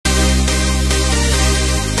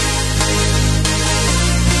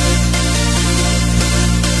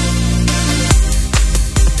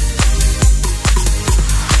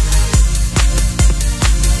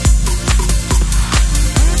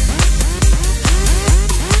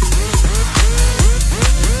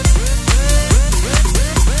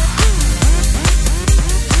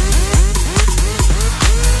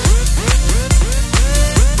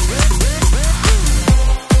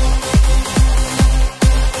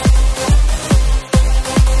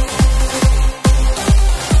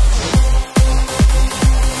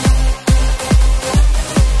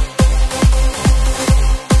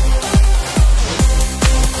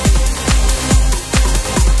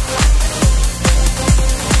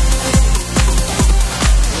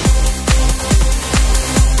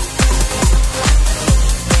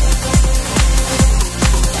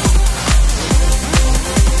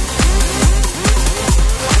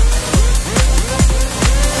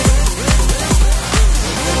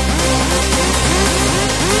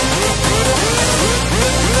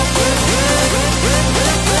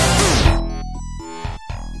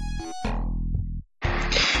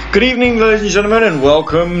Good evening, ladies and gentlemen, and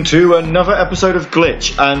welcome to another episode of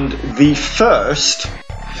Glitch, and the first,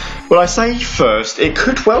 well, I say first, it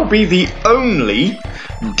could well be the only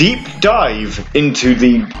deep dive into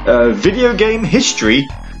the video game history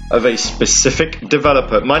of a specific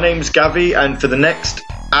developer. My name's Gavi, and for the next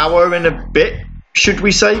hour and a bit, should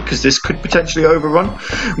we say, because this could potentially overrun,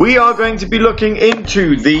 we are going to be looking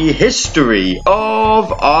into the history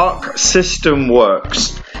of Arc System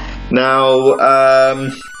Works. Now,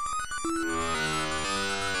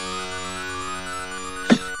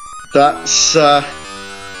 that's,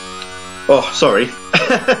 oh, sorry.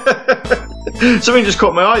 Something just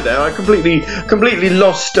caught my eye there. I completely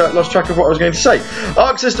lost track of what I was going to say.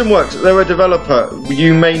 Arc System Works, they're a developer.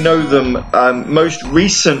 You may know them most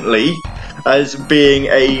recently as being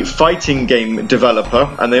a fighting game developer,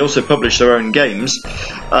 and they also publish their own games.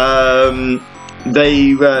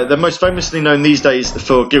 They're most famously known these days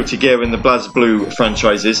for Guilty Gear and the BlazBlue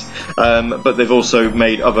franchises, but they've also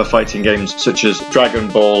made other fighting games such as Dragon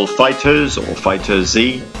Ball FighterZ or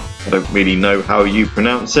FighterZ. I don't really know how you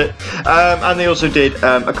pronounce it. And they also did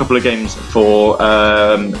a couple of games for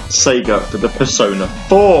Sega for the Persona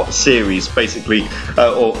 4 series, basically,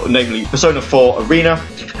 or namely Persona 4 Arena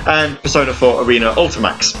and Persona 4 Arena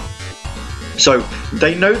Ultimax. So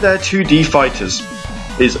they know they're 2D fighters,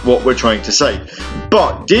 is what we're trying to say.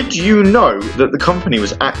 But did you know that the company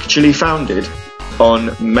was actually founded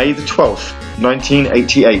on May the 12th,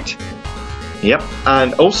 1988? Yep,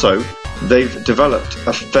 and also they've developed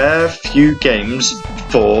a fair few games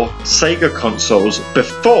for Sega consoles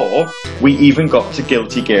before we even got to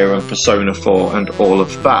Guilty Gear and Persona 4 and all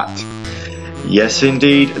of that. Yes,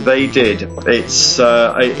 indeed, they did.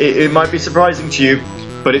 It might be surprising to you,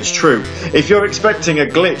 but it's true. If you're expecting a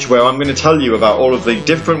glitch where I'm going to tell you about all of the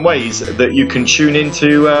different ways that you can tune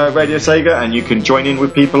into Radio Sega and you can join in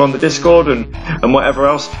with people on the Discord and whatever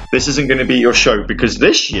else, this isn't going to be your show, because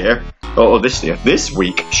this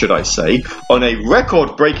week, should I say, on a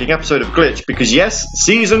record-breaking episode of Glitch, because yes,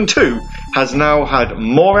 Season 2 has now had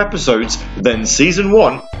more episodes than Season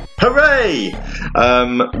 1. Hooray!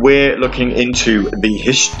 We're looking into the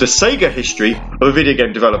Sega history of a video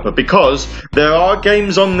game developer, because there are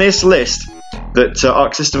games on this list that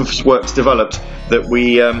Arc System Works developed that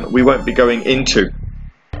we won't be going into.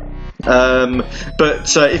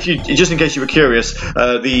 But if you, just in case you were curious,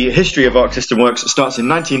 the history of Arc System Works starts in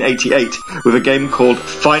 1988 with a game called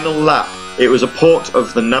Final Lap. It was a port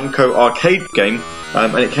of the Namco arcade game,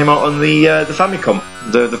 and it came out on the Famicom,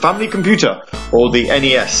 the family computer, or the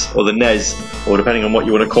NES, or the NES, or depending on what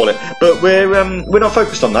you want to call it. But we're not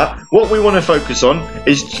focused on that. What we want to focus on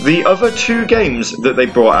is the other two games that they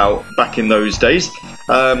brought out back in those days.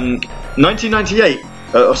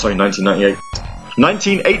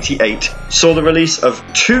 1988 saw the release of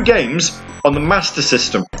two games on the Master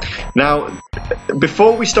System. Now,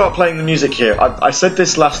 before we start playing the music here, I said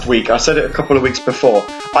this last week, I said it a couple of weeks before,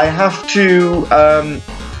 I have to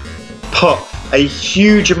put a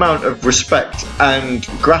huge amount of respect and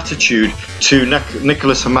gratitude to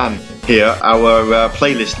Nicholas Hamann here, our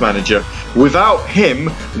playlist manager. Without him,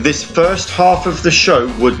 this first half of the show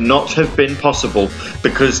would not have been possible,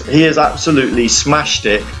 because he has absolutely smashed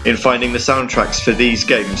it in finding the soundtracks for these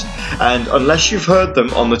games. And unless you've heard them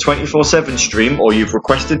on the 24/7 stream, or you've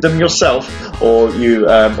requested them yourself, or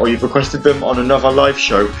you've requested them on another live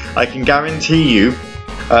show, I can guarantee you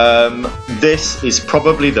this is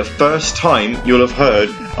probably the first time you'll have heard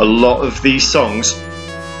a lot of these songs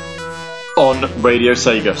on Radio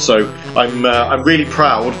Sega. So I'm really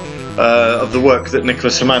proud of the work that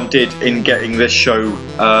Nicholas Hamann did in getting this show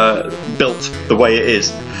built the way it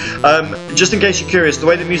is. Just in case you're curious, the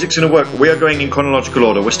way the music's going to work, we are going in chronological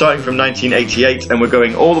order. We're starting from 1988 and we're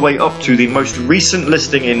going all the way up to the most recent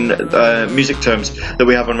listing in music terms that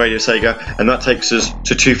we have on Radio Sega, and that takes us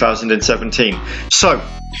to 2017. So,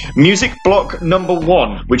 music block number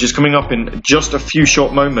 1, which is coming up in just a few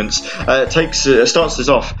short moments, starts us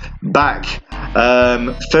off back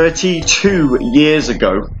 32 years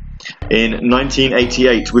ago, in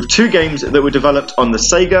 1988, with two games that were developed on the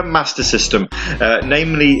Sega Master System,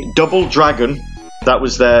 namely Double Dragon, that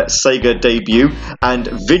was their Sega debut, and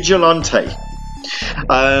Vigilante.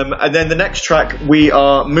 And then the next track, we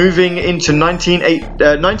are moving into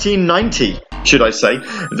 1990, should I say.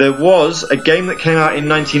 There was a game that came out in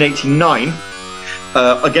 1989,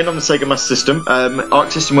 again on the Sega Master System.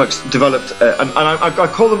 Arc System Works developed, and I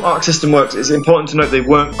call them Arc System Works. It's important to note they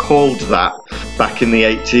weren't called that back in the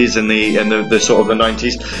 80s and the sort of the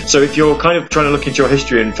 90s. So if you're kind of trying to look into your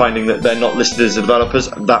history and finding that they're not listed as developers,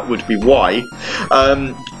 that would be why.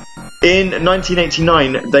 In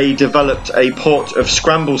 1989, they developed a port of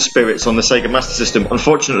Scramble Spirits on the Sega Master System.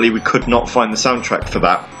 Unfortunately, we could not find the soundtrack for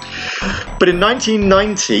that. But in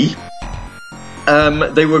 1990,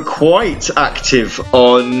 they were quite active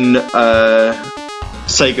on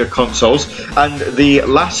Sega consoles, and the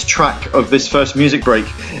last track of this first music break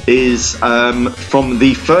is from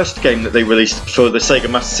the first game that they released for the Sega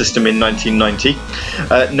Master System in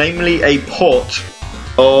 1990, namely a port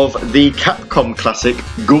of the Capcom classic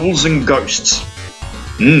Ghouls and Ghosts.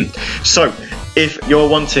 So, if you're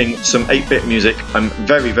wanting some 8-bit music, I'm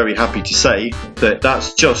very, very happy to say that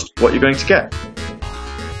that's just what you're going to get.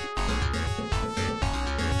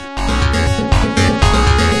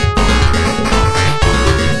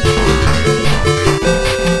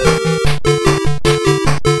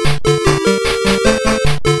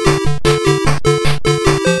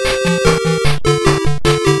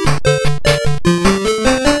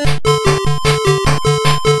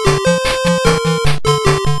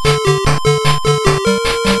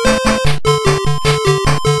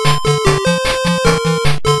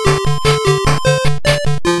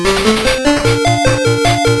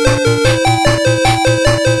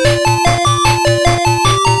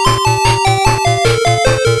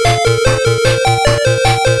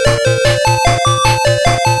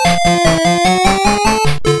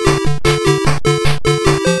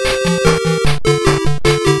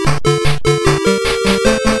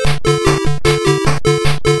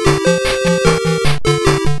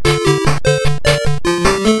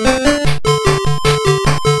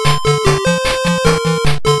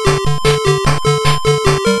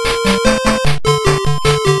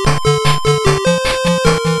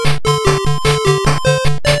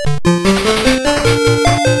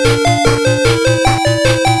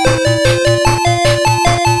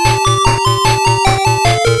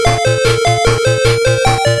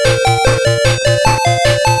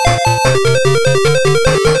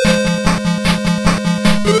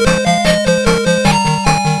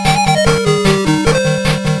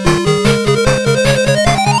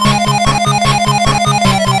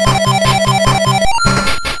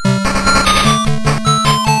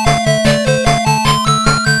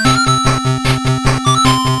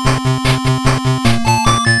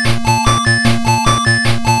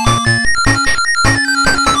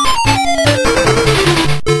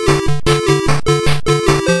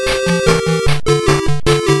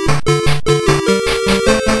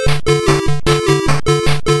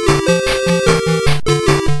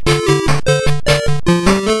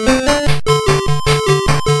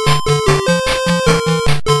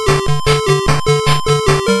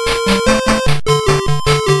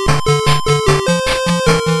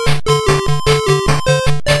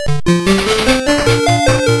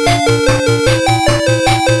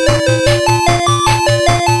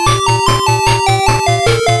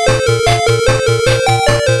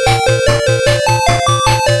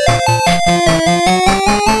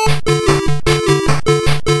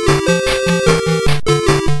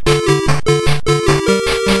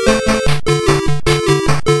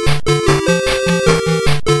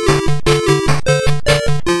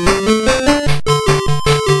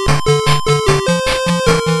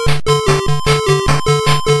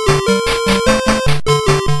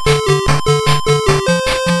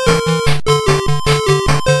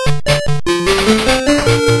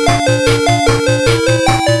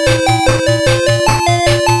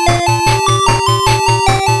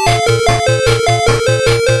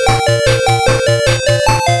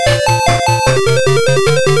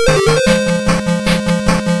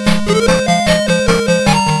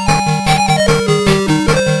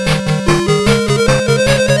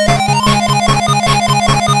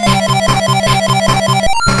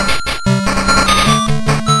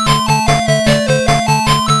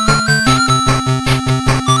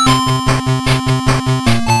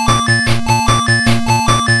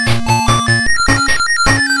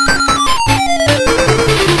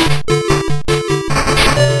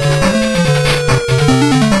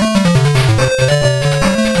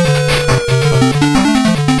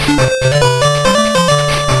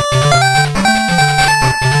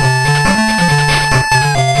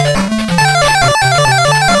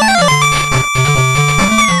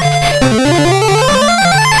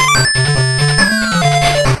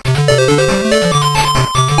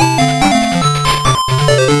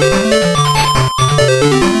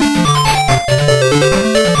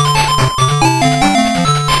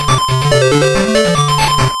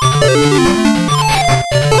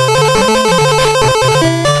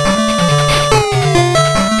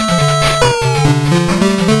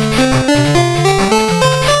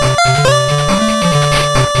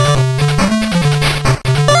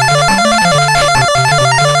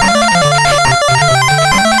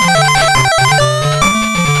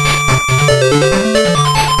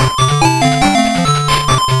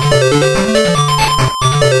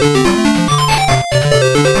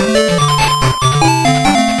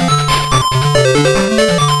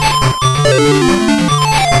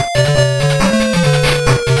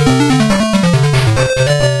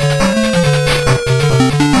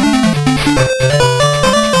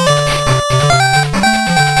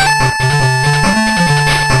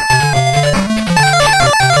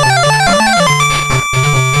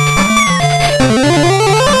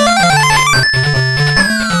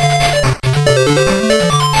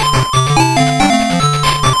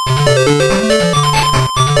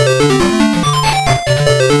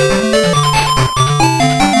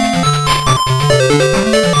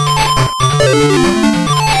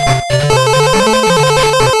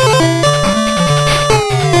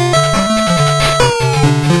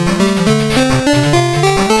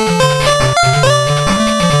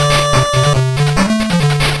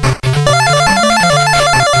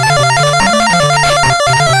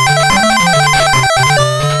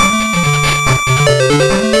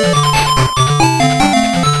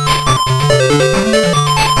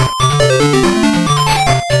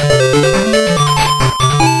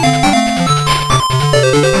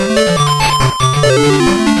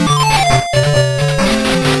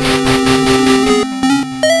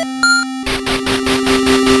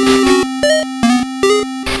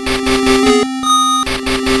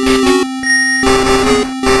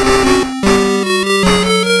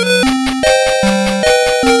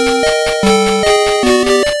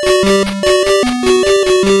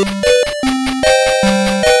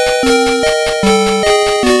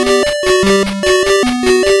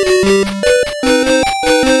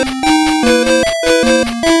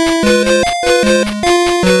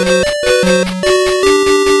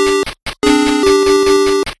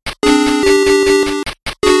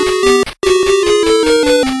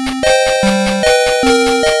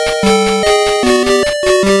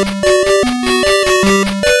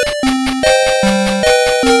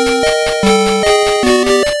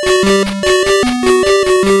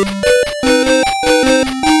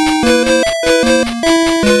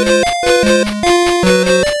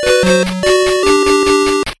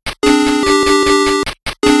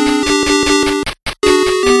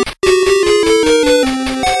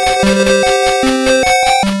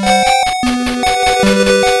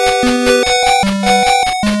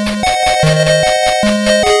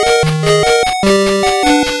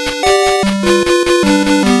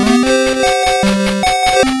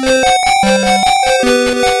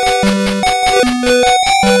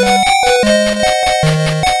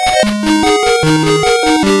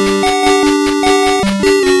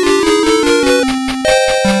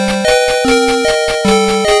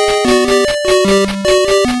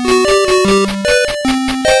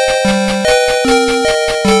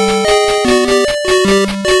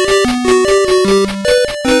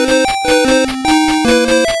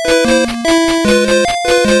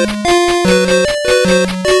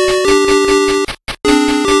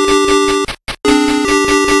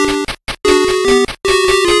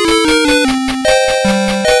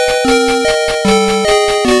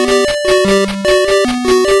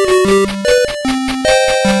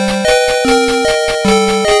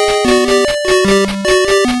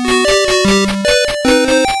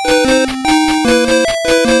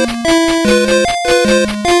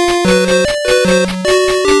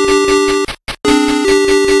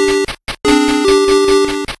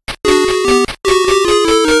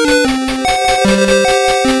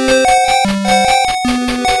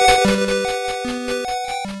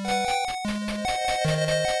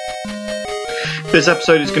 This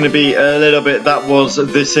episode is going to be a little bit that was,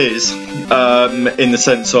 this is, in the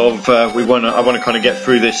sense of I want to kind of get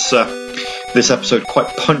through this episode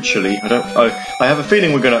quite punctually. I have a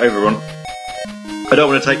feeling we're going to overrun. I don't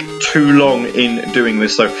want to take too long in doing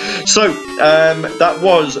this though. So that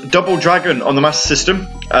was Double Dragon on the Master System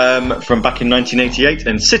from back in 1988,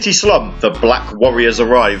 and City Slum, The Black Warriors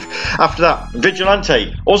Arrive. After that,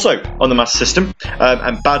 Vigilante, also on the Master System,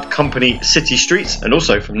 and Bad Company City Streets, and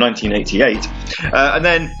also from 1988. And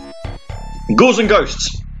then Ghouls and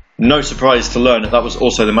Ghosts. No surprise to learn that was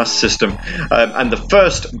also the Master System, and the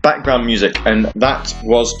first background music, and that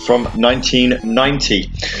was from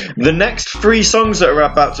 1990. The next three songs that are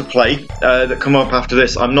about to play, that come up after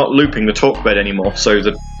this, I'm not looping the talk bed anymore, so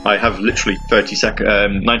that I have literally 90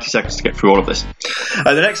 seconds to get through all of this.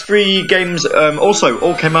 The next three games also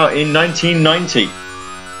all came out in 1990.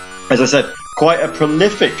 As I said, quite a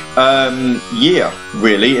prolific year,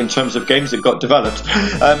 really, in terms of games that got developed.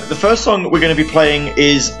 The first song we're going to be playing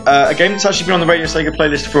is a game that's actually been on the Radio Sega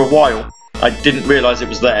playlist for a while. I didn't realise it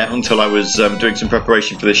was there until I was doing some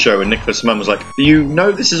preparation for this show, and Nicholas Mann was like, "You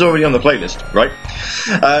know this is already on the playlist, right?"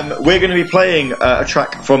 We're going to be playing a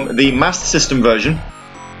track from the Master System version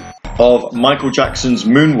of Michael Jackson's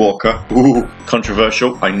Moonwalker. Ooh,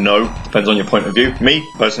 controversial, I know, depends on your point of view. Me,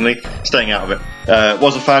 personally, staying out of it.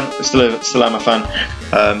 Was a fan, still am a fan,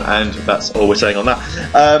 and that's all we're saying on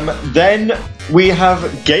that. Then we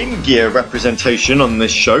have Game Gear representation on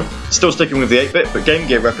this show. Still sticking with the 8-bit, but Game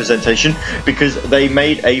Gear representation, because they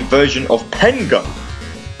made a version of Pen Gun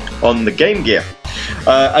on the Game Gear.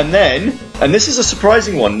 And this is a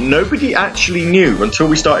surprising one, nobody actually knew until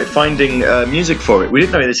we started finding music for it. We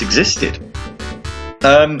didn't know this existed.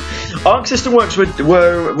 Arc System Works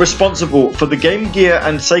were responsible for the Game Gear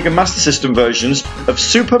and Sega Master System versions of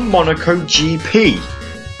Super Monaco GP.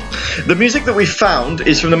 The music that we found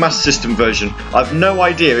is from the Master System version. I've no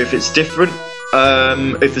idea if it's different,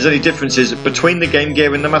 if there's any differences between the Game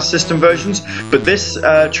Gear and the Master System versions, but this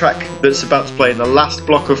track that's about to play in the last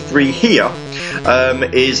block of 3 here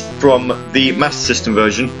is from the Master System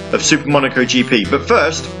version of Super Monaco GP. But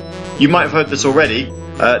first, you might have heard this already,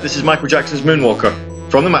 this is Michael Jackson's Moonwalker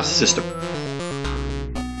from the Master System.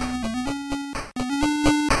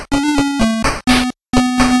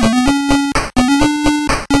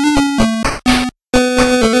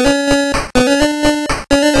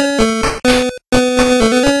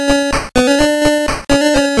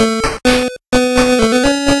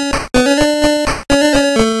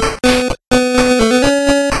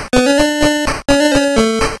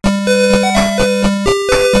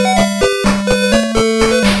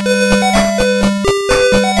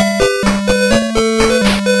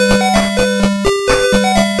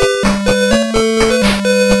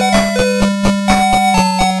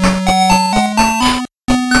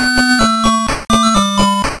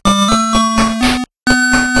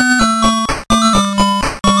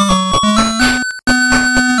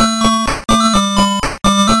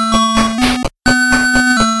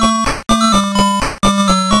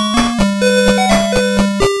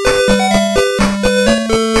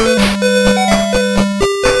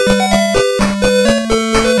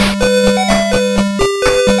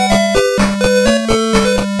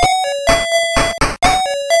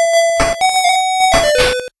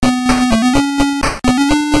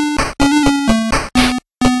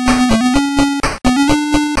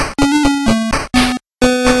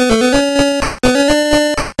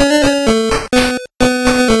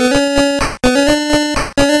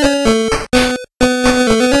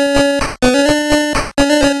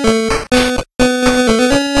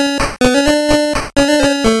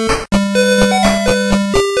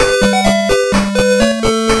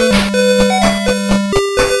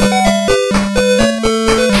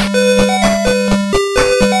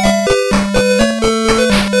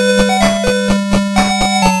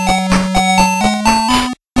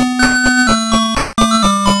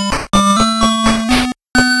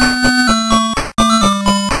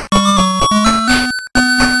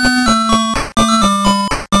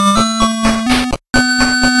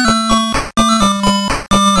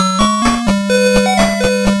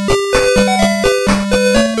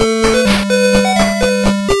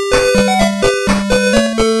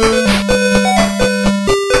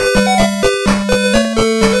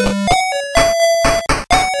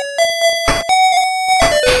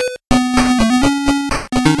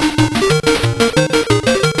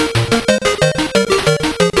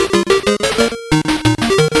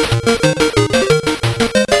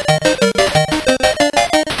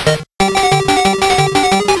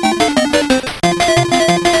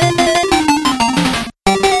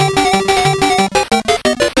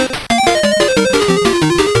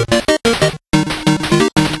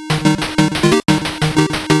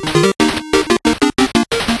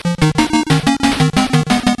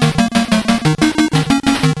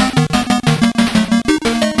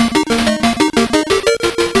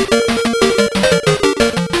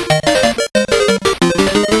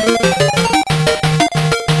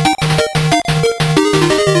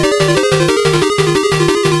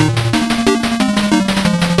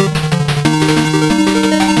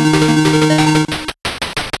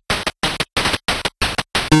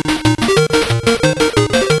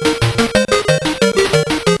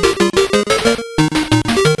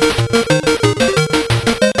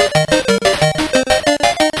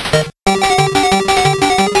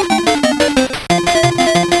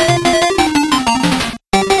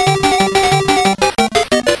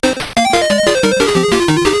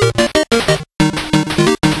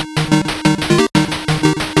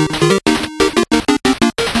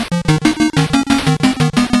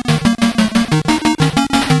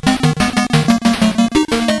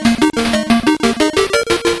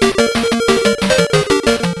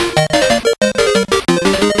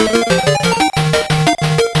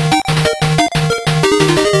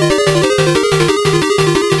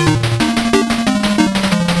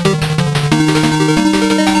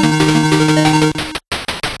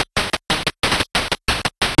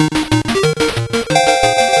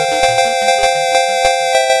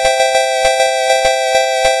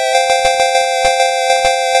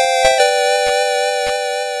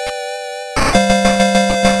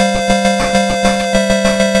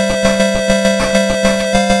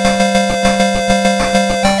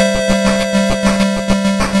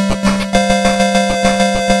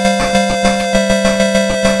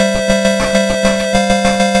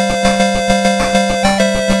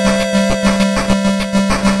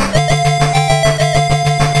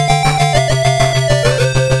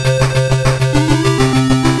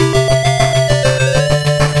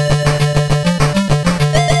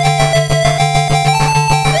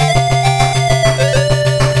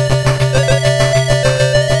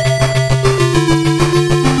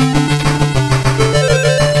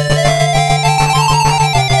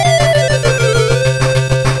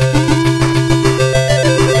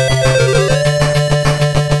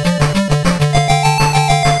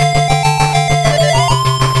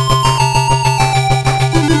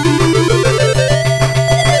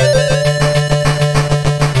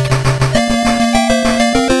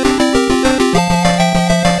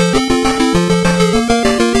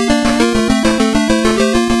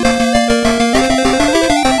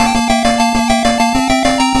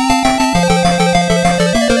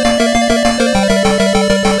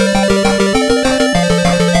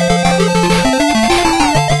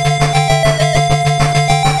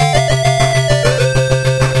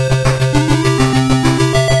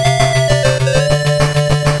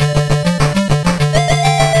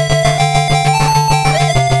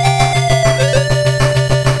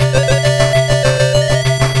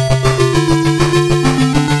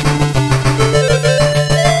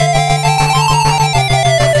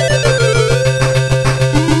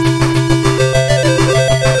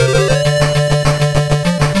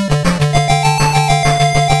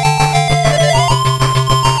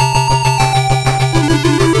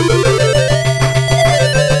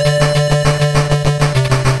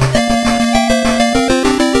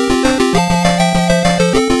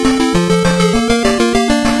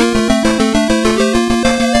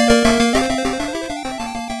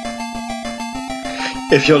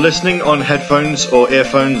 if you're listening on headphones or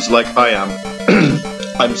earphones like I am,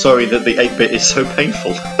 I'm sorry that the 8-bit is so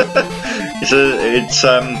painful.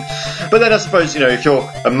 But then I suppose, if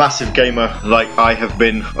you're a massive gamer like I have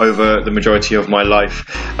been over the majority of my life,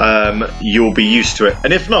 you'll be used to it.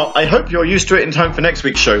 And if not, I hope you're used to it in time for next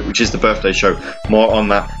week's show, which is the birthday show. More on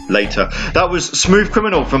that later. That was Smooth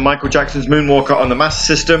Criminal from Michael Jackson's Moonwalker on the Master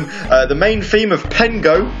System, the main theme of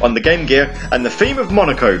Pengo on the Game Gear, and the theme of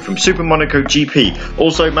Monaco from Super Monaco GP,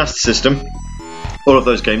 also Master System. All of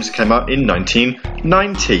those games came out in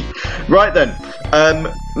 1990. Right then,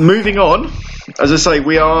 moving on. As I say,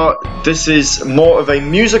 this is more of a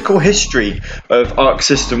musical history of Arc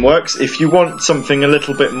System Works. If you want something a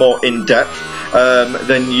little bit more in-depth,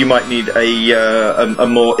 then you might need a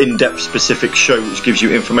more in-depth specific show which gives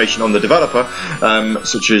you information on the developer,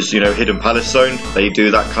 such as, Hidden Palace Zone. They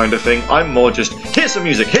do that kind of thing. I'm more just, here's some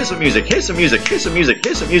music, here's some music, here's some music, here's some music,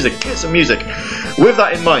 here's some music, here's some music. With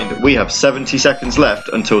that in mind, we have 70 seconds left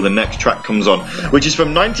until the next track comes on, which is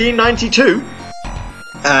from 1992.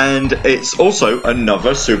 And it's also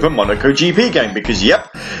another Super Monaco GP game because,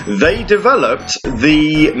 yep, they developed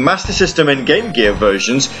the Master System and Game Gear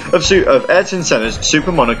versions of Ayrton Senna's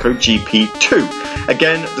Super Monaco GP2.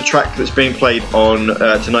 Again, the track that's being played on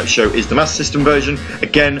tonight's show is the Master System version.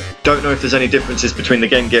 Again, don't know if there's any differences between the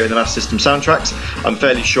Game Gear and the Master System soundtracks. I'm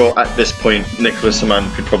fairly sure at this point Nicholas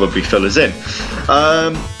Amann could probably fill us in.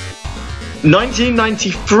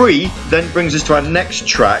 1993 then brings us to our next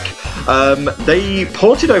track. They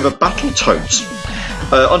ported over Battletoads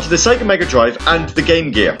onto the Sega Mega Drive and the Game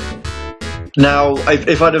Gear. Now,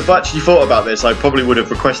 if I'd have actually thought about this, I probably would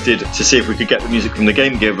have requested to see if we could get the music from the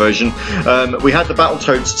Game Gear version. We had the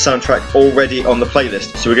Battletoads soundtrack already on the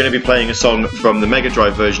playlist, so we're going to be playing a song from the Mega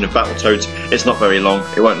Drive version of Battletoads. It's not very long,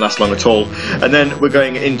 it won't last long at all. And then we're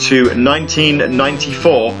going into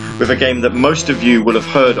 1994 with a game that most of you will have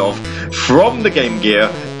heard of from the Game Gear.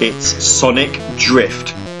 It's Sonic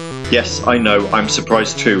Drift. Yes, I know, I'm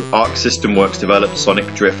surprised too. Arc System Works developed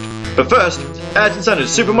Sonic Drift. But first, Ayrton Senna's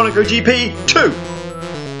Super Monaco GP 2!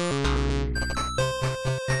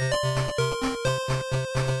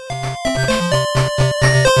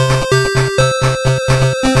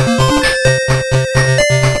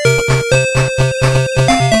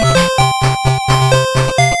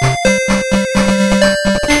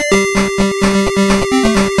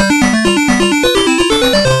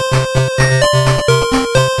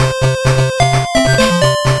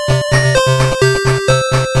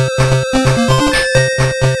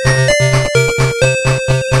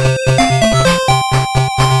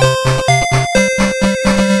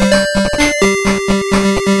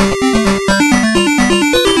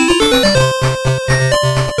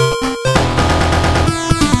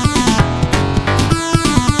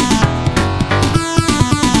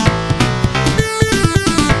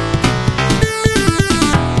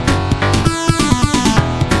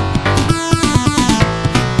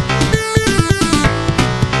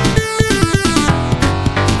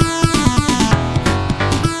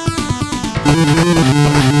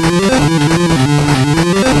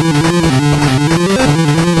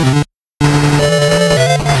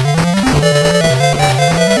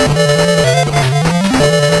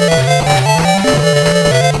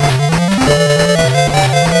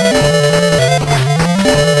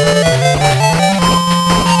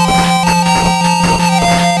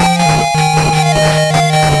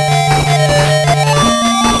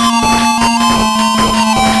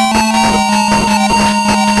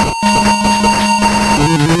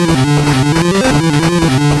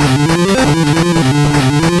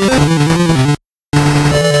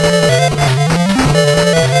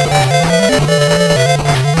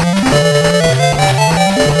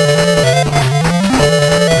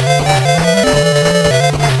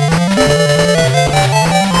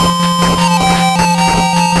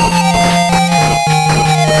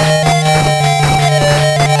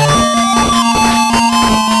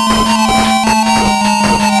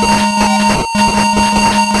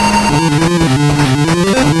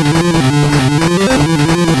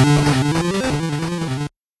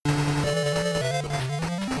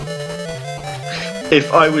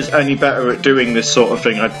 If I was any better at doing this sort of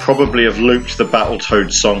thing, I'd probably have looped the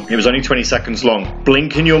Battletoads song. It was only 20 seconds long.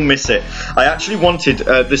 Blink and you'll miss it. I actually wanted...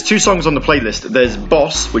 there's two songs on the playlist. There's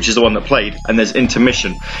Boss, which is the one that played, and there's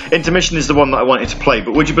Intermission. Intermission is the one that I wanted to play,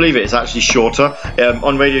 but would you believe it? It's actually shorter.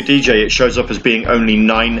 On Radio DJ, it shows up as being only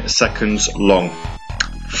 9 seconds long.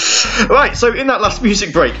 Right, so in that last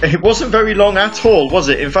music break, it wasn't very long at all, was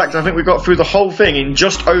it? In fact, I think we got through the whole thing in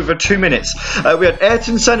just over 2 minutes. We had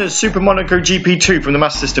Ayrton Senna's Super Monaco GP2 from the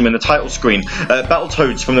Master System in the title screen,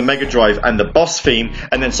 Battletoads from the Mega Drive and the boss theme,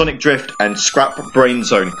 and then Sonic Drift and Scrap Brain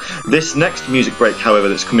Zone. This next music break, however,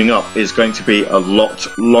 that's coming up is going to be a lot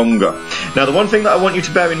longer. Now, the one thing that I want you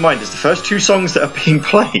to bear in mind is the first 2 songs that are being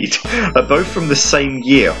played are both from the same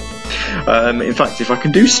year. In fact, if I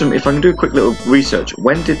can do a quick little research,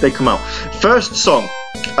 when did they come out? First song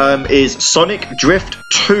is Sonic Drift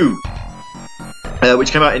 2,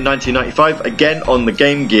 which came out in 1995, again on the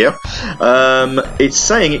Game Gear. It's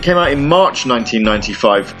saying it came out in March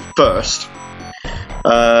 1995 first.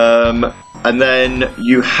 And then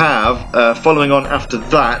you have, following on after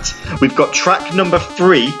that, we've got track number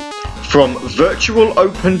 3 from Virtual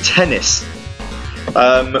Open Tennis,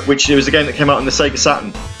 which was a game that came out on the Sega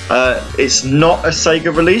Saturn. It's not a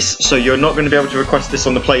Sega release, so you're not going to be able to request this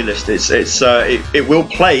on the playlist. It will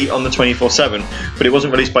play on the 24/7, but it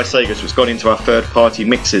wasn't released by Sega, so it's gone into our third-party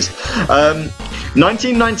mixes.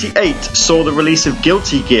 1998 saw the release of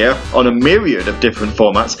Guilty Gear on a myriad of different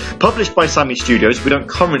formats, published by Sammy Studios. We don't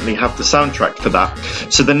currently have the soundtrack for that.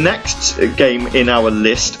 So the next game in our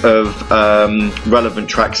list of relevant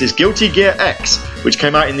tracks is Guilty Gear X, which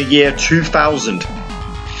came out in the year 2000.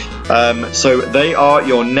 So they are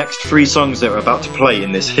your next 3 songs that are about to play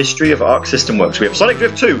in this History of Arc System Works. We have Sonic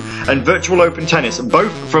Drift 2 and Virtual Open Tennis,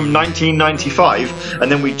 both from 1995, and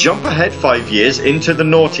then we jump ahead 5 years into the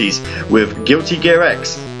noughties with Guilty Gear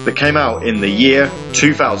X that came out in the year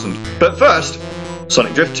 2000. But first,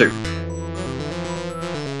 Sonic Drift 2.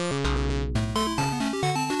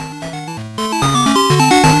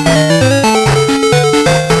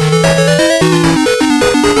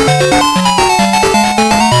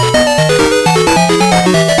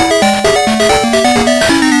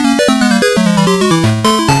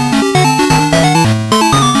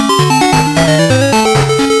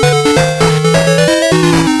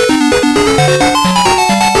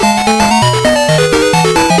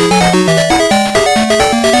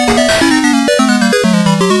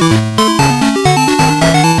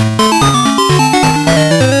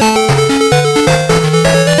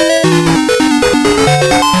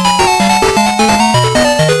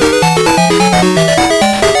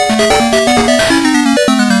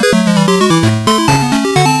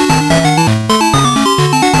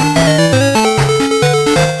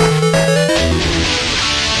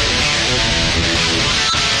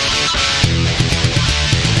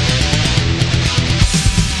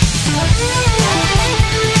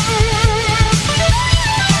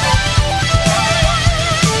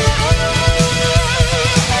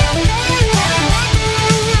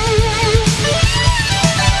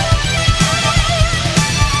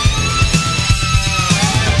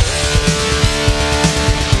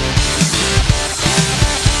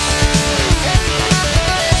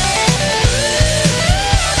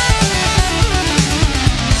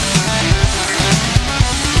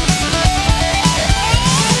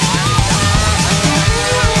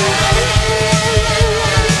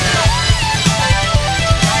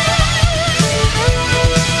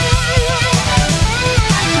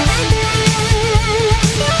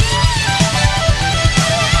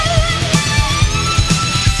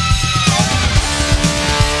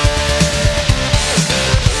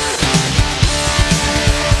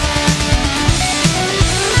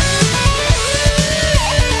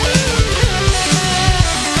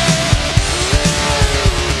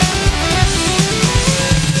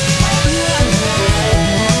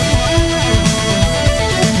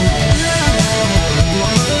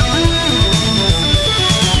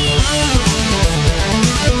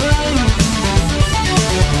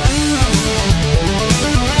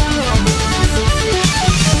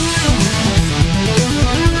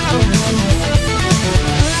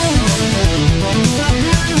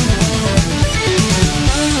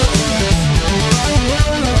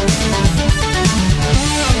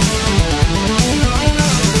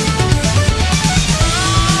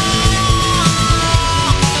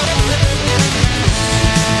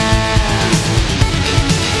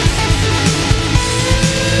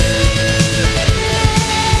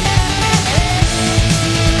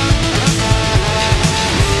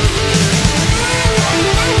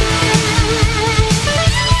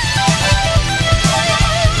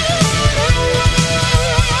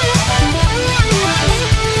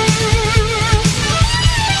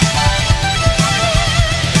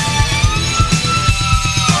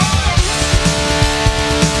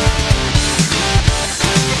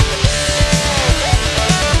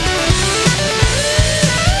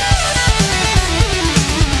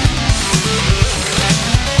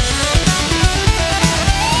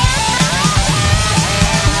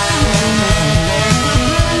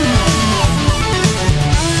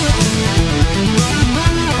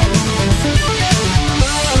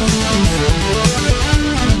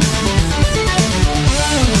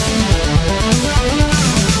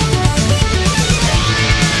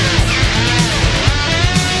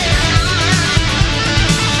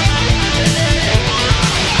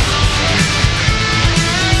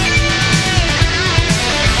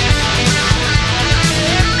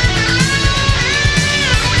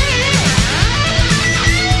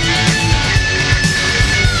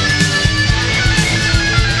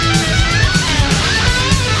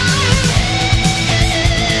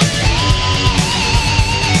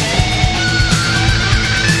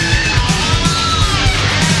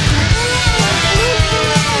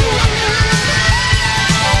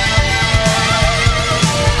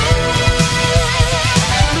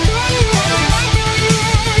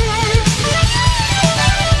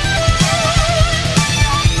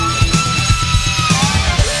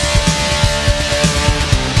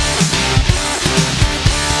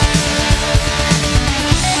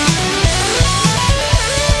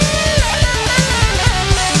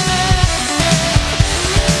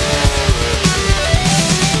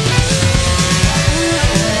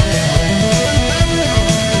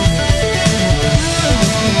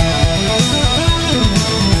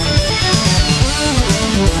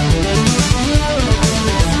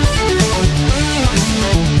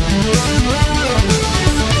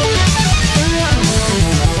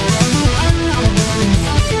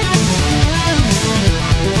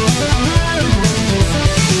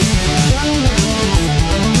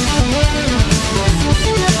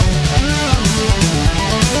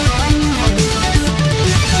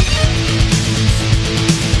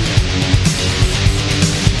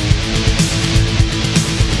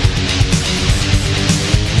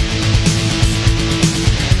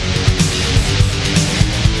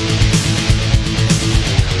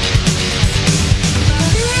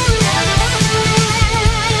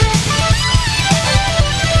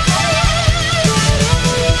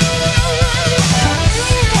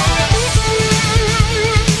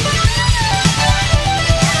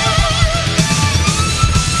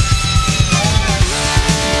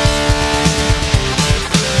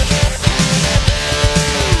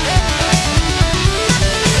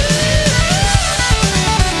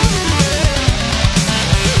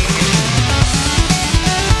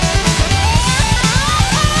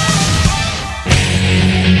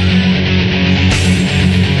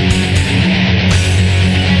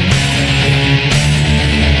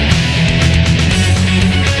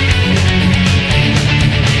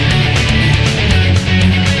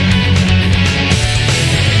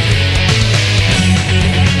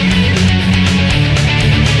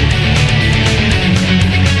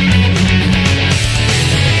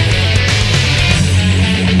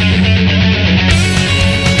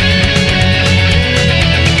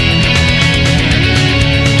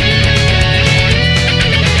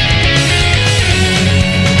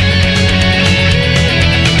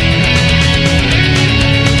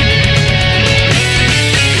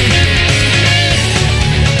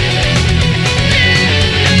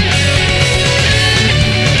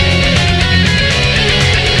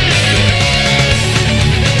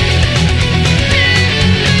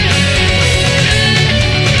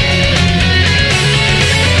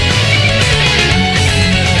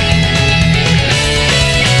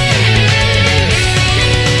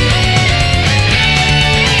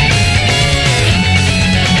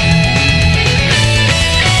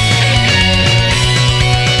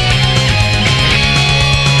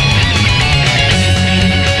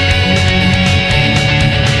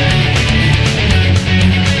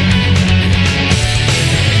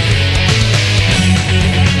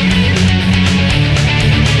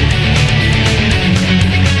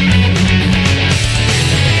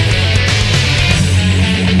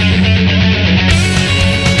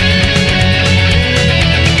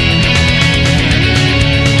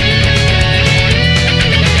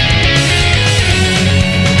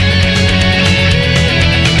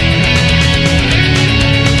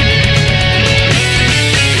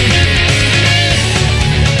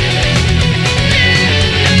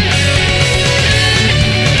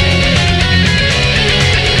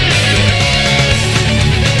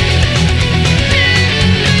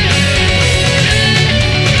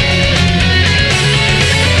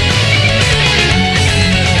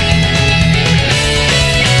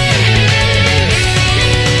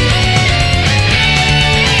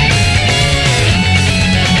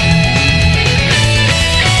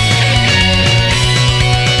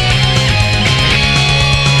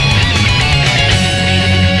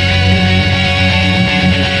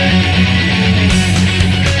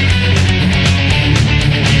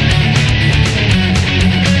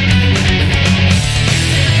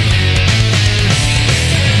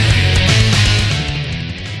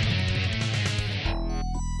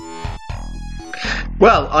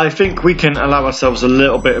 Well, I think we can allow ourselves a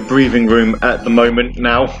little bit of breathing room at the moment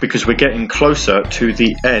now because we're getting closer to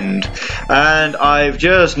the end. And I've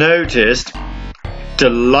just noticed,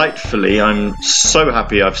 delightfully, I'm so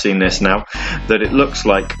happy I've seen this now, that it looks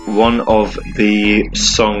like one of the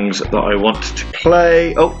songs that I want to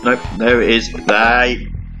play. Oh, no, there it is.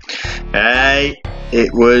 Hey,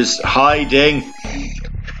 it was hiding.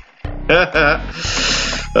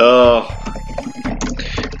 Oh,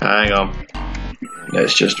 hang on.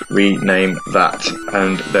 Let's just rename that,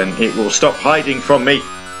 and then it will stop hiding from me.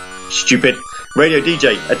 Stupid radio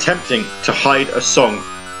DJ attempting to hide a song.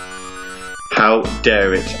 How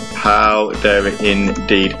dare it? How dare it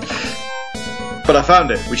indeed? But I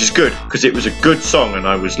found it, which is good, because it was a good song and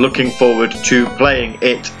I was looking forward to playing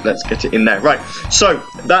it. Let's get it in there. Right, so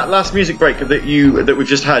that last music break that we've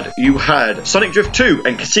just had, you had Sonic Drift 2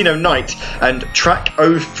 and Casino Night and Track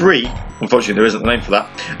 03. Unfortunately, there isn't a name for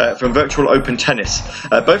that, from Virtual Open Tennis.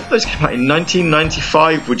 Both of those came out in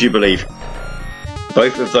 1995, would you believe?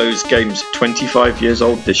 Both of those games 25 years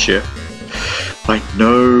old this year. I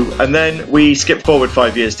know. And then we skip forward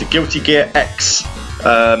 5 years to Guilty Gear X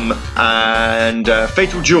and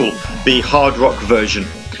Fatal Duel, the hard rock version.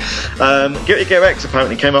 Guilty Gear X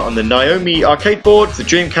apparently came out on the Naomi arcade board, the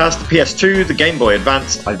Dreamcast, the PS2, the Game Boy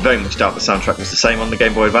Advance. I very much doubt the soundtrack was the same on the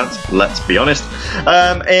Game Boy Advance, let's be honest.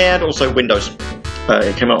 And also Windows.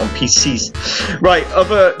 It came out on PCs. Right,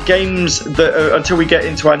 other games that until we get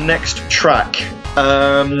into our next track.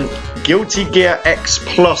 Guilty Gear X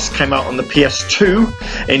Plus came out on the PS2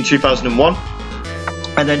 in 2001.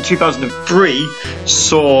 And then 2003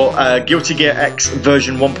 saw Guilty Gear X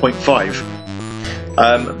version 1.5.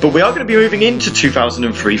 But we are going to be moving into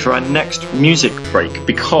 2003 for our next music break,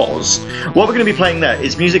 because what we're going to be playing there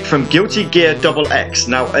is music from Guilty Gear XX.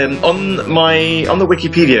 Now, on the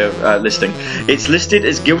Wikipedia listing, it's listed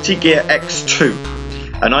as Guilty Gear X2.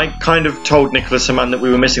 And I kind of told Nicholas Hamann that we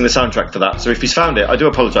were missing the soundtrack for that. So if he's found it, I do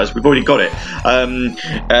apologise. We've already got it.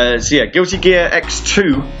 So yeah, Guilty Gear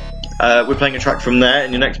X2. We're playing a track from there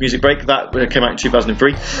in your next music break. That came out in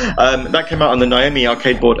 2003. That came out on the Naomi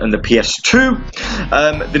arcade board and the PS2.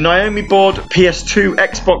 The Naomi board, PS2,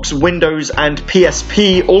 Xbox, Windows, and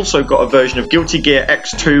PSP also got a version of Guilty Gear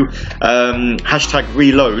X2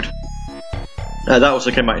 #reload. That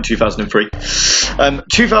also came out in 2003.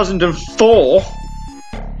 2004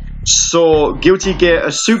 saw Guilty Gear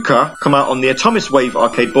Asuka come out on the Atomis Wave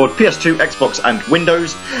arcade board, PS2, Xbox, and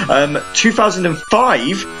Windows.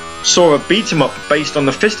 2005 saw a beat-em-up based on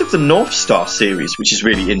the Fist of the North Star series, which is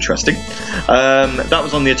really interesting. That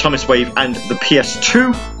was on the Atomis Wave and the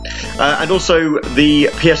PS2. And also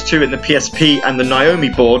the PS2 and the PSP and the Naomi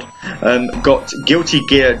board got Guilty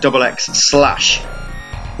Gear XX Slash,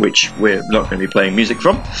 which we're not going to be playing music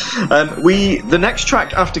from. The next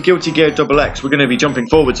track after Guilty Gear XX, we're going to be jumping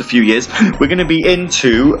forwards a few years. We're going to be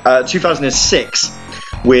into 2006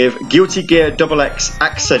 with Guilty Gear XX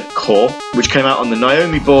Accent Core, which came out on the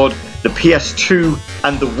Naomi board, the PS2,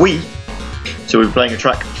 and the Wii. So we're playing a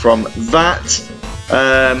track from that.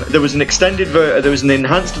 There was an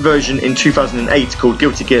enhanced version in 2008 called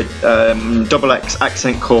Guilty Gear XX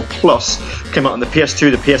Accent Core Plus. Came out on the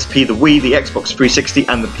PS2, the PSP, the Wii, the Xbox 360,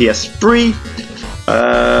 and the PS3.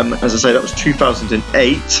 As I say, that was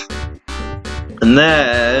 2008. And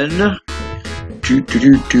then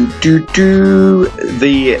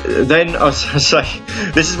then as I say,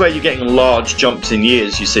 this is where you're getting large jumps in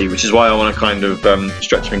years, you see, which is why I want to kind of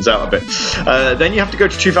stretch things out a bit. Then you have to go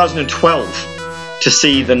to 2012 to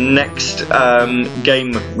see the next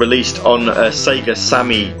game released on Sega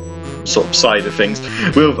Sammy sort of side of things,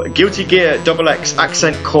 with Guilty Gear XX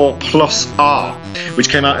Accent Core Plus R, which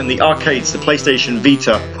came out in the arcades, the PlayStation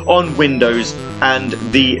Vita, on Windows, and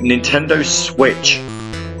the Nintendo Switch.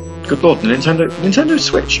 Good lord, the Nintendo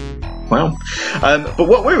Switch. Wow. But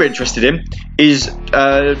what we're interested in is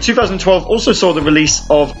 2012 also saw the release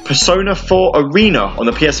of Persona 4 Arena on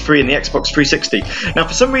the PS3 and the Xbox 360. Now,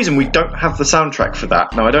 for some reason, we don't have the soundtrack for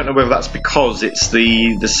that. Now, I don't know whether that's because it's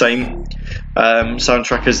the same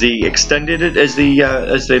soundtrack as the extended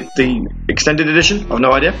extended edition. I've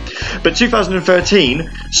no idea. But 2013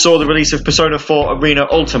 saw the release of Persona 4 Arena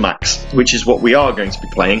Ultimax, which is what we are going to be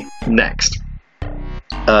playing next.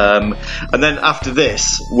 And then after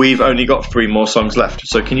this, we've only got 3 more songs left.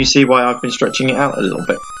 So can you see why I've been stretching it out a little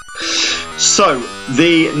bit? So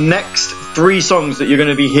the next 3 songs that you're going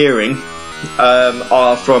to be hearing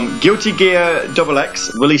are from Guilty Gear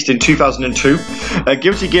XX, released in 2002,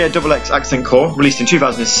 Guilty Gear XX Accent Core, released in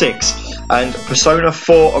 2006, and Persona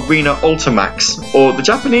 4 Arena Ultimax, or the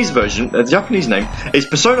Japanese version, the Japanese name is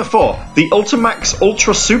Persona 4, the Ultimax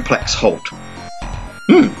Ultra Suplex Hold.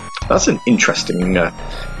 That's an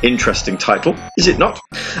interesting title, is it not?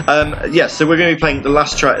 So we're going to be playing the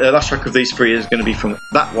last track. The last track of these three is going to be from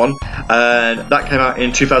that one, and that came out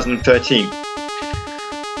in 2013.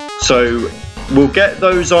 So we'll get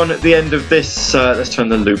those on at the end of this. Let's turn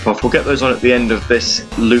the loop off. We'll get those on at the end of this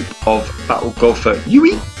loop of Battle Golfer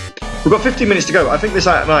Yui. We've got 15 minutes to go. I think this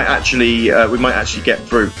might actually we might actually get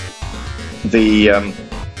through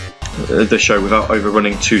the show without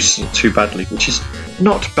overrunning too badly, which is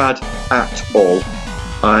not bad at all.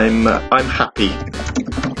 I'm happy.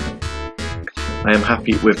 I am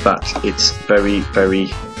happy with that. It's very, very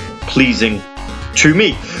pleasing to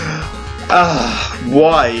me.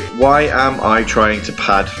 Why am I trying to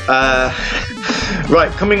pad?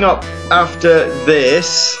 Right, coming up after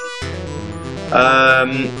this,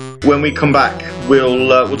 when we come back,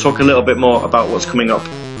 we'll talk a little bit more about what's coming up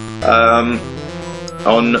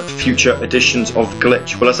on future editions of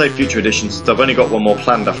Glitch. Well, I say future editions, I've only got one more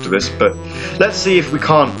planned after this, but let's see if we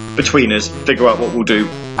can't, between us, figure out what we'll do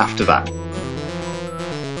after that.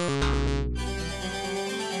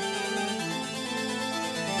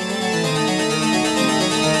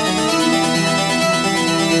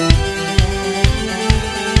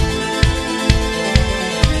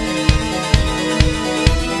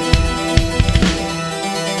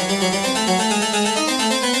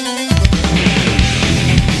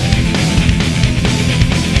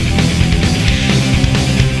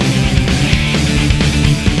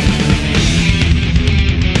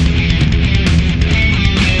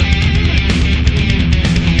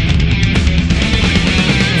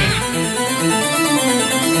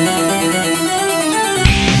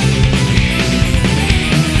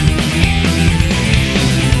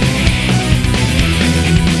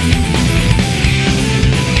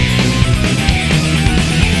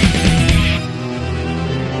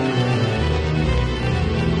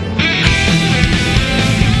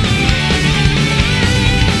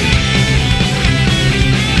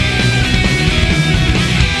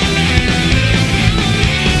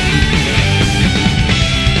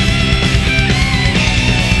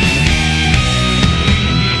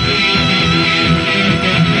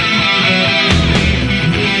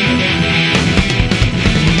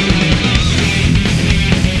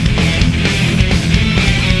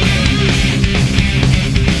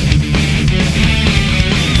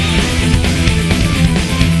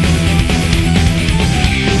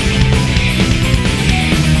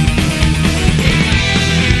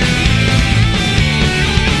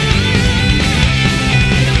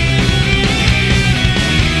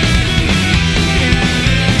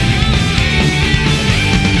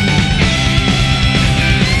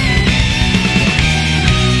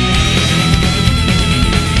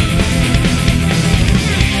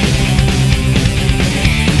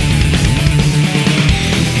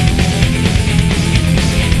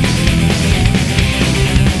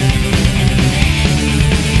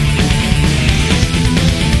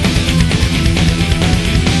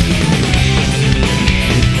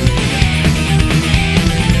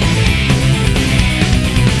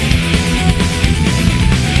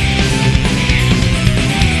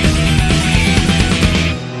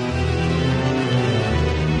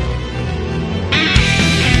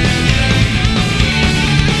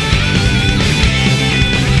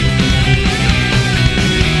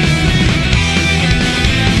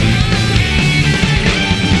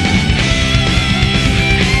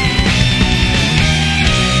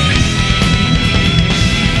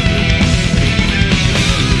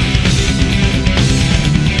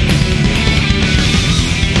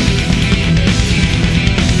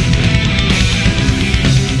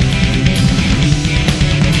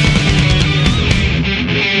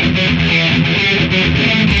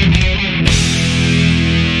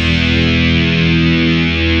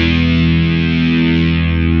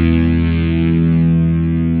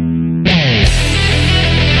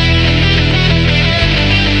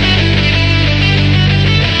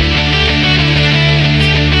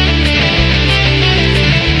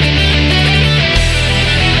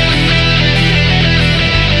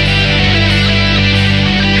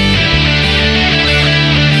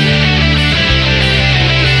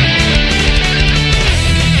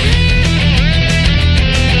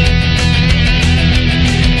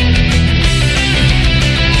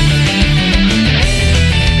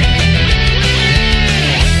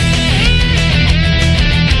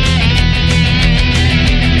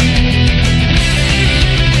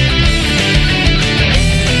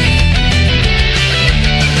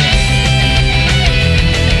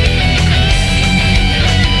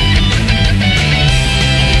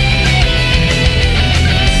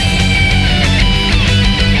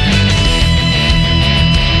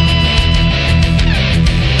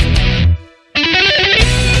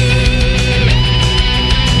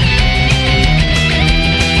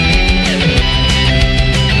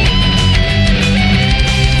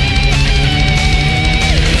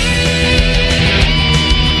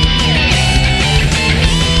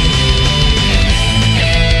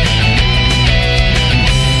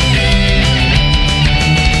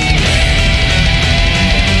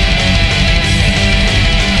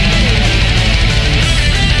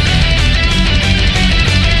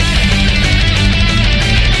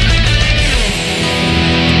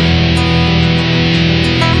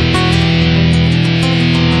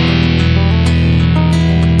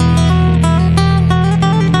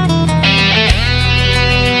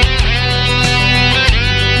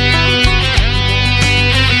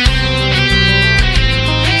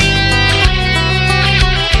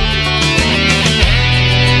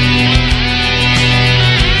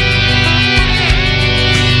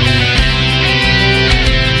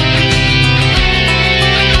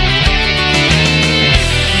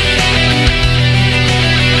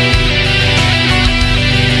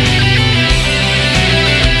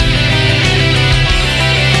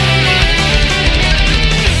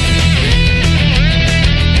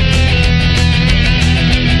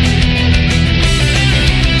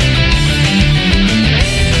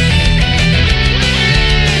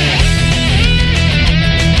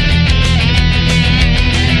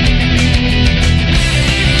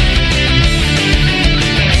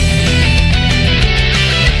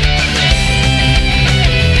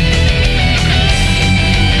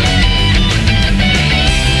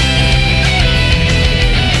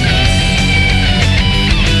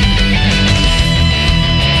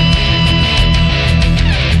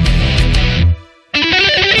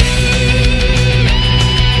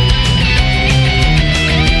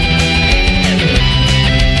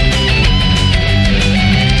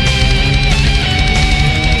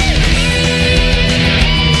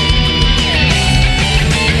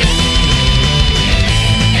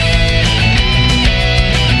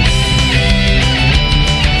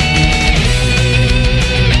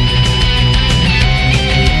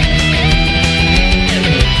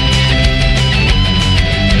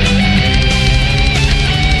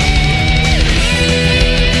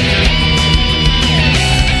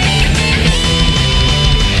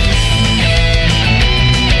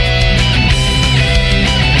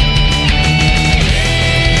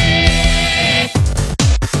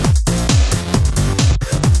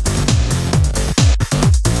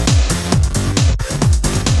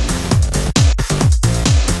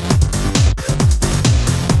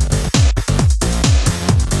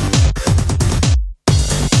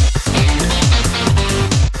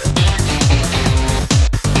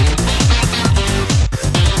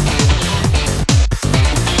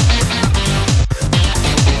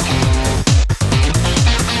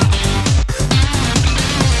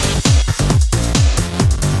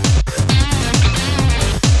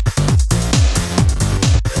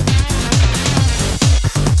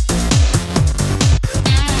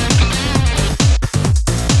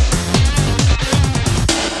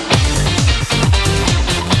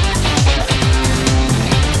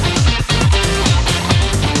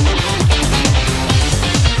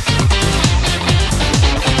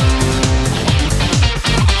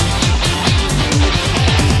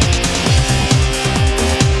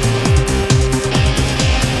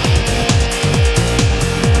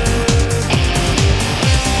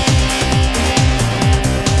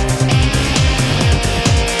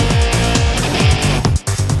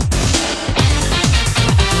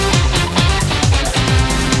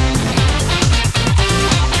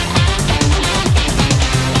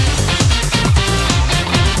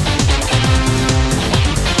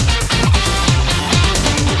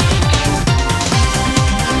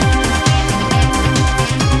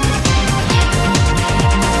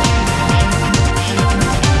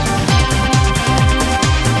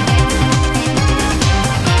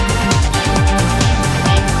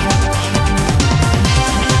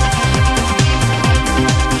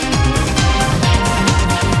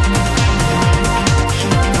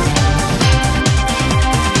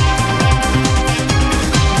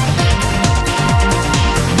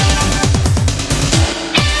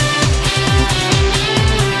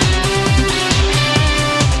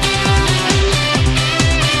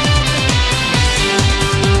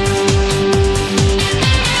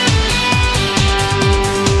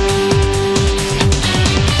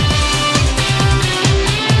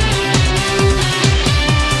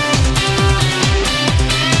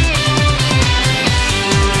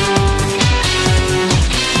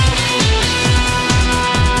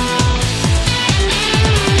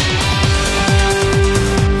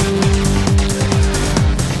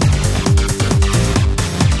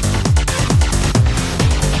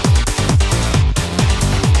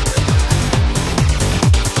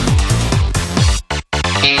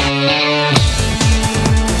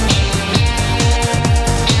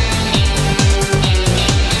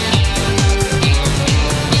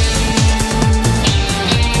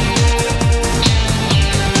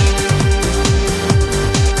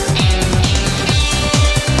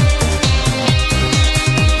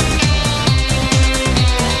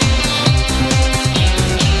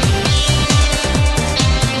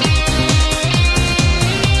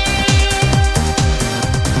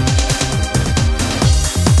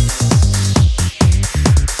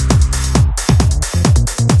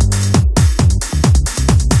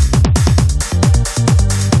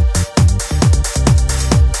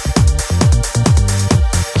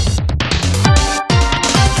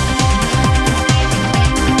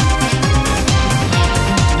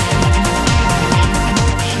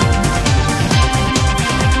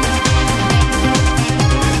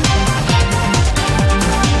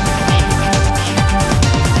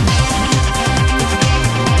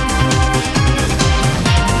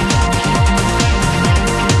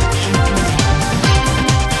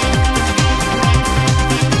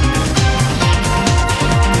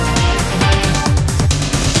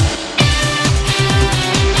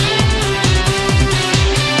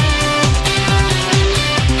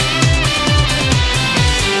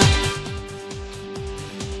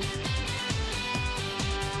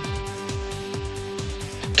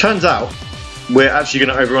 turns out we're actually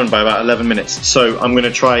going to overrun by about 11 minutes. So I'm going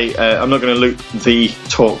to try, I'm not going to loop the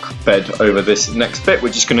talk bed over this next bit.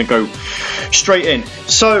 We're just going to go straight in.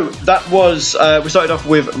 So that was, we started off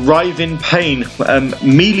with Writhing Pain,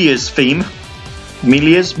 Melia's theme.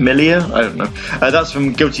 Melia? I don't know. That's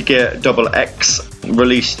from Guilty Gear XX,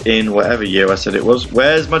 released in whatever year I said it was.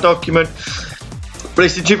 Where's my document?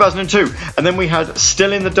 Released in 2002. And then we had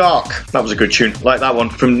Still in the Dark. That was a good tune, like that one,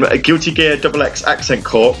 from Guilty Gear XX Accent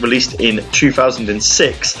Core, released in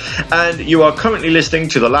 2006. And you are currently listening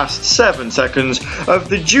to the last 7 seconds of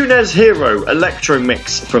the Junes Hero Electro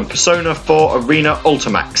Mix from Persona 4 Arena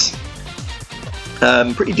Ultimax.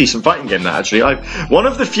 Pretty decent fighting game, that, actually. One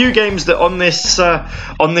of the few games that on this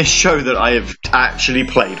show that I have actually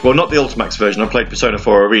played. Well, not the Ultimax version. I played Persona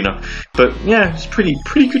 4 Arena, but yeah, it's pretty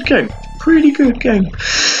good game. Pretty good game.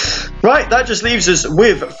 Right, that just leaves us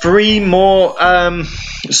with 3 more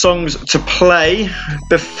songs to play.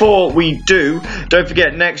 Before we do, don't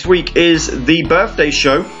forget next week is the birthday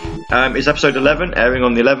show. It's episode 11, airing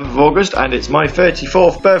on the 11th of August, and it's my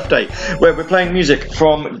 34th birthday, where we're playing music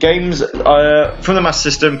from games from the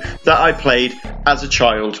Master System that I played as a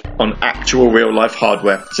child on actual real-life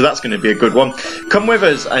hardware. So that's going to be a good one. Come with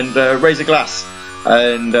us and raise a glass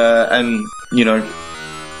and you know,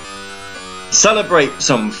 celebrate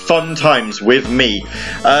some fun times with me.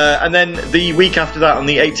 And then the week after that, on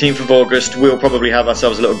the 18th of August, we'll probably have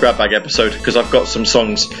ourselves a little grab bag episode, because I've got some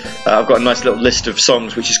songs. I've got a nice little list of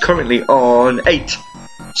songs, which is currently on 8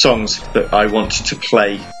 songs that I want to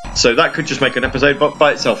play. So that could just make an episode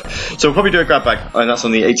by itself. So we'll probably do a grab bag, and that's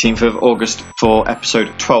on the 18th of August for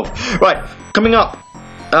episode 12. Right, coming up.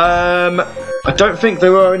 I don't think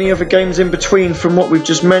there are any other games in between from what we've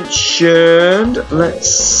just mentioned. Let's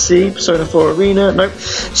see, Persona 4 Arena, nope.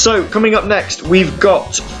 So, coming up next, we've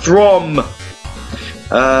got from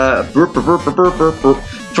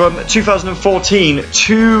 2014,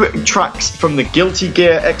 2 tracks from the Guilty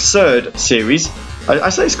Gear Xrd series.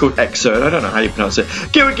 I say it's called Xrd, I don't know how you pronounce it.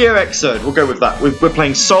 Guilty Gear Xrd, we'll go with that. We're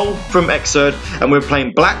playing Soul from Xrd, and we're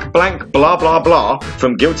playing Black Blank Blah Blah Blah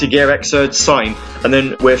from Guilty Gear Xrd Sign. And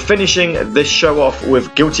then we're finishing this show off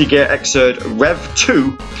with Guilty Gear Xrd Rev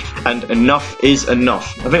 2 and Enough Is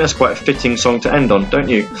Enough. I think that's quite a fitting song to end on, don't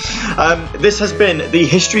you? This has been the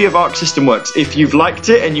history of Arc System Works. If you've liked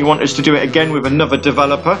it and you want us to do it again with another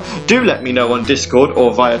developer, do let me know on Discord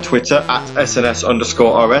or via Twitter at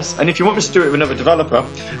SNS_RS. And if you want us to do it with another developer,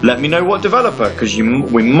 let me know what developer, because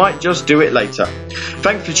we might just do it later.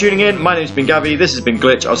 Thanks for tuning in. My name's been Gabby. This has been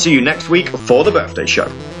Glitch. I'll see you next week for the birthday show.